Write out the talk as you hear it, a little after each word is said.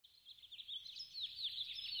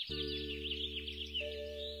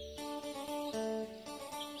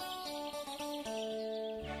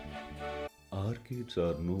Orchids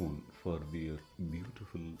are known for their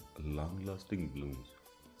beautiful, long-lasting blooms.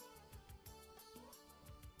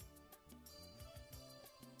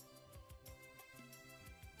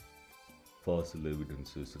 Fossil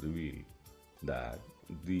evidences reveal that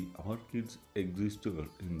the orchids existed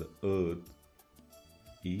in the earth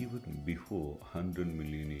even before 100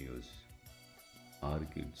 million years.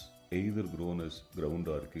 Orchids, either grown as ground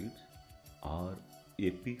orchids or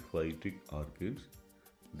epiphytic orchids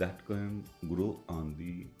that can grow on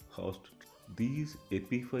the host. These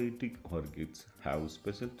epiphytic orchids have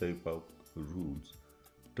special type of roots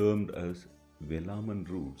termed as velamen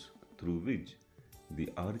roots through which the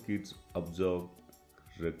orchids absorb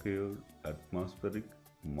required atmospheric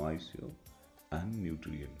moisture and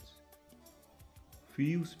nutrients.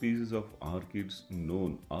 Few species of orchids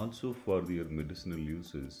known also for their medicinal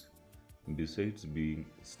uses besides being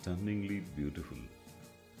stunningly beautiful.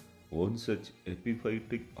 One such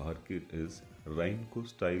epiphytic orchid is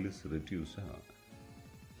Rhynchostylis retusa.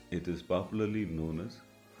 It is popularly known as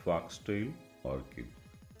foxtail orchid.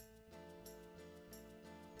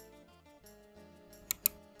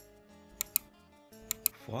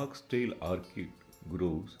 Foxtail orchid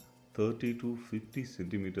grows 30 to 50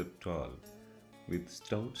 cm tall with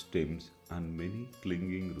stout stems and many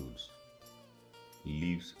clinging roots.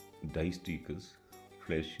 Leaves distichous,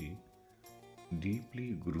 fleshy,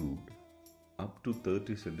 deeply grooved, up to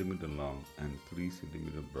 30 cm long and 3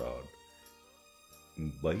 cm broad,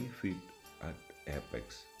 bifid at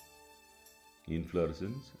apex.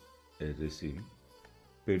 Inflorescence a raceme,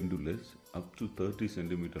 pendulous up to 30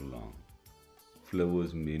 cm long.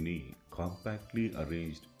 Flowers many, compactly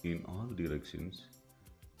arranged in all directions.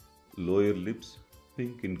 Lower lips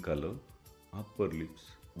pink in color, upper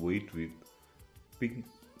lips white with pink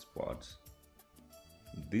spots.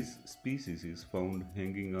 This species is found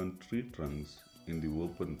hanging on tree trunks in the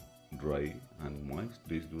open, dry and moist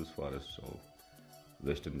deciduous forests of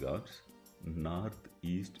Western Ghats,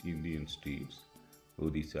 Northeast Indian states,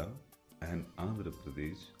 Odisha and Andhra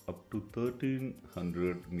Pradesh up to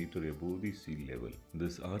 1300 meters above the sea level.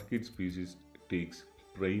 This orchid species takes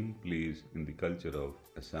prime place in the culture of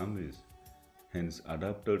Assamese, hence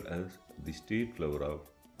adopted as the state flower of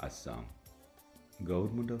Assam.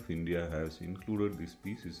 Government of India has included the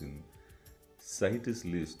species in CITES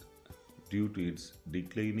list due to its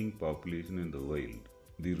declining population in the wild.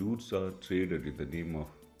 The roots are traded in the name of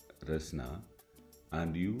Rasna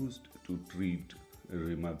and used to treat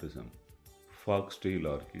rheumatism. Foxtail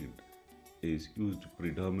orchid is used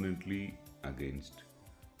predominantly against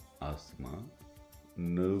asthma,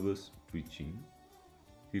 nervous twitching,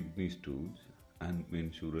 kidney stones and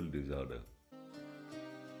menstrual disorder.